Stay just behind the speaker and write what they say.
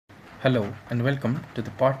Hello and welcome to the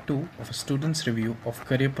part 2 of a student's review of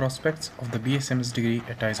career prospects of the BSMS degree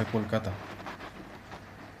at IISER Kolkata.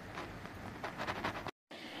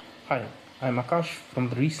 Hi, I'm Akash from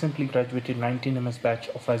the recently graduated 19MS batch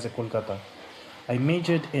of IISER Kolkata. I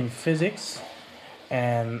majored in physics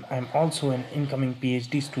and I'm also an incoming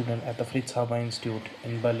PhD student at the Fritz Haber Institute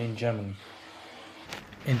in Berlin, Germany.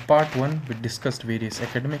 In part 1, we discussed various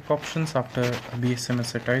academic options after a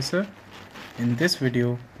BSMS at IISER. In this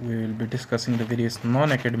video, we will be discussing the various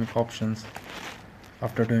non-academic options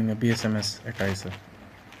after doing a BSMS at IISER.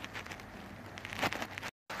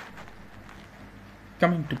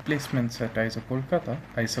 Coming to placements at IISER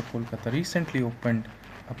Kolkata recently opened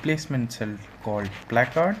a placement cell called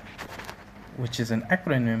Placard, which is an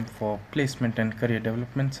acronym for Placement and Career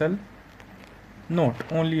Development Cell. Note,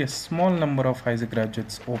 only a small number of IISER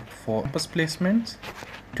graduates opt for campus placements.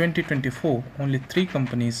 2024, only 3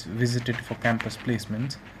 companies visited for campus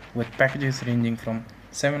placements with packages ranging from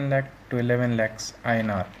 7 lakh to 11 lakhs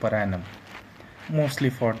INR per annum, mostly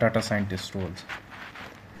for data scientist roles.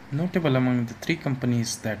 Notable among the 3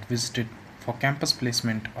 companies that visited for campus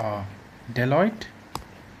placement are Deloitte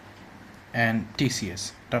and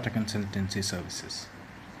TCS, Tata Consultancy Services.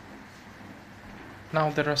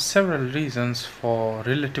 Now, there are several reasons for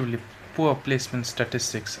relatively poor placement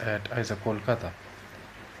statistics at IISER Kolkata.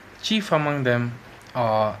 Chief among them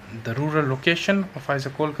are the rural location of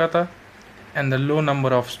IISER Kolkata and the low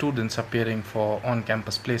number of students appearing for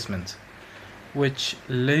on-campus placements, which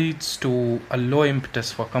leads to a low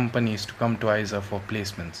impetus for companies to come to IISER for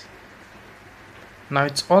placements. Now,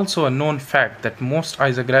 it's also a known fact that most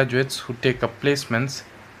IISER graduates who take up placements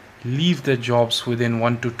leave their jobs within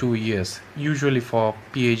 1 to 2 years, usually for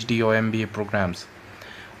PhD or MBA programs,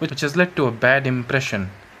 which has led to a bad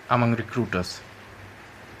impression among recruiters.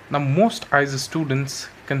 Now, most IISER students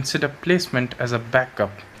consider placement as a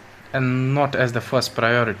backup and not as the first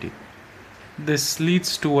priority. This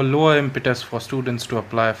leads to a lower impetus for students to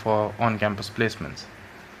apply for on-campus placements.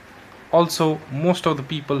 Also, most of the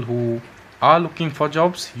people who are looking for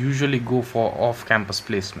jobs usually go for off-campus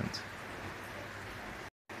placements.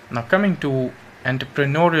 Now, coming to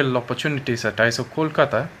entrepreneurial opportunities at IISER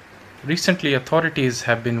Kolkata, recently authorities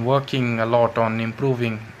have been working a lot on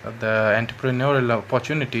improving the entrepreneurial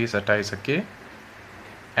opportunities at IISER-K,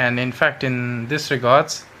 and in fact, in this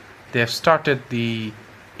regards, they have started the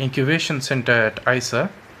incubation center at IISER,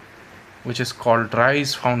 which is called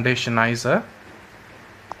Rise Foundation IISER,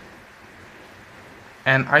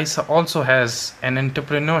 and IISER also has an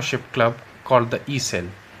entrepreneurship club called the ECEL.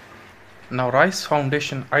 Now, Rise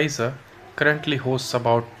Foundation IISER currently hosts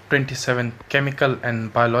about 27 chemical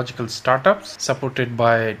and biological startups supported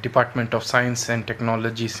by Department of Science and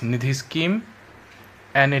Technology's Nidhi scheme,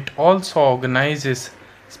 and it also organizes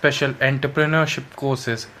special entrepreneurship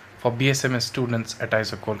courses for BSMS students at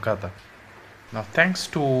IISER Kolkata. Now, thanks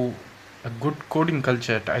to a good coding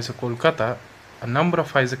culture at IISER Kolkata, a number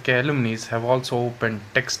of IISER-K alumni have also opened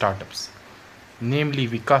tech startups, namely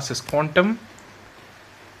Vikas's Quantum,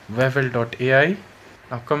 Wevel.ai.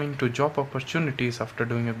 Now, coming to job opportunities after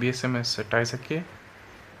doing a BSMS at IISER-K,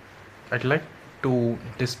 I'd like to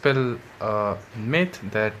dispel a myth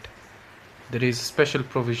that there is special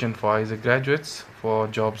provision for IISER graduates for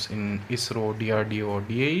jobs in ISRO, DRDO or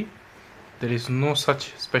DAE. There is no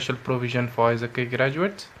such special provision for IISER-K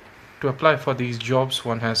graduates. To apply for these jobs,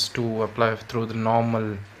 one has to apply through the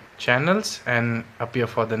normal channels and appear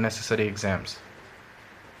for the necessary exams.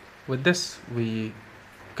 With this, we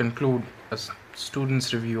conclude a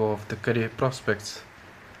student's review of the career prospects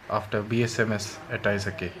after BSMS at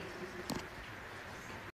IISER-K.